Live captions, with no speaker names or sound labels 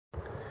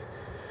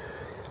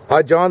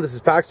Hi John, this is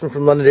Paxton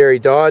from Londonderry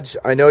Dodge.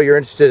 I know you're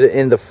interested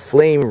in the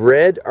Flame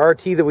Red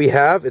RT that we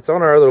have. It's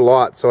on our other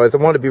lot, so I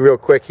want to be real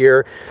quick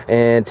here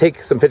and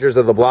take some pictures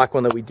of the black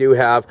one that we do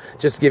have,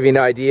 just to give you an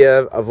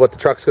idea of what the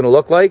truck's going to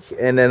look like,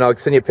 and then I'll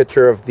send you a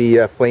picture of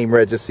the Flame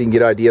Red just so you can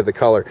get an idea of the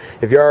color.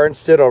 If you are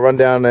interested, I'll run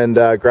down and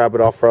grab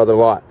it off our other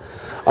lot.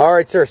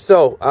 Alright sir,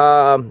 so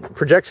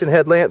projection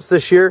headlamps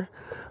this year.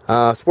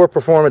 Sport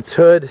Performance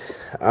hood.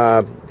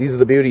 These are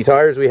the beauty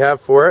tires we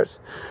have for it.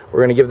 We're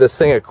going to give this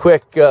thing a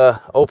quick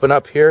open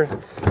up here.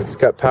 It's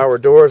got power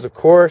doors, of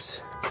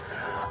course.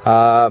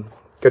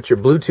 Got your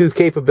Bluetooth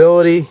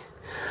capability.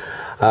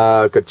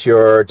 Got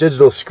your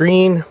digital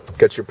screen.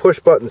 Got your push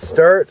button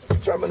start.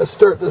 So I'm going to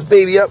start this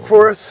baby up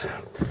for us.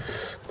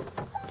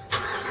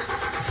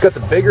 It's got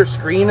the bigger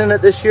screen in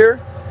it this year.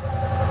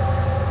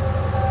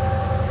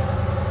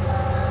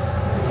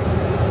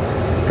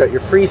 Got your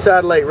free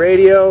satellite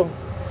radio.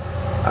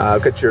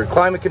 Got your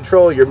climate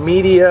control, your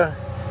media,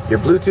 your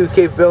Bluetooth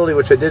capability,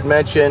 which I did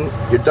mention,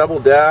 your double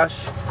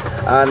dash.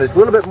 There's a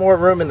little bit more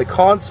room in the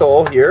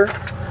console here,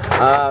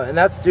 and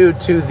that's due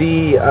to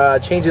the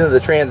changing of the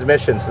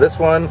transmission. So this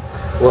one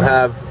will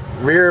have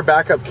rear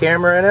backup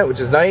camera in it, which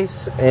is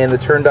nice, and the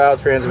turn dial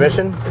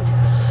transmission.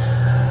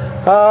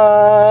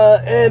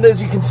 And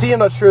as you can see, I'm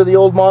not sure the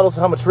old models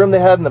how much room they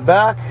had in the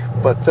back,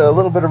 but a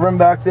little bit of room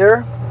back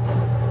there.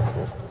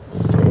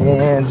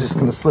 And just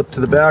going to slip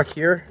to the back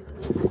here.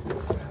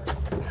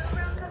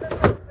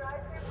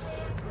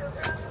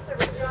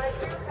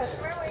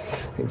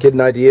 Get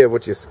an idea of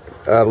what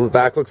the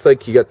back looks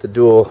like. You got the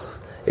dual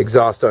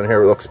exhaust on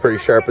here. It looks pretty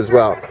sharp as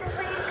well.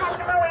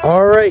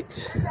 All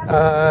right,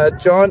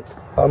 John,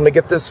 I'm gonna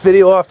get this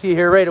video off to you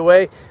here right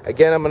away.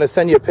 Again, I'm gonna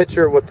send you a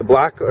picture of what the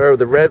black or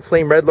the red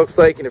Flame Red looks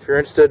like, and if you're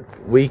interested,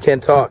 we can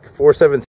talk. 473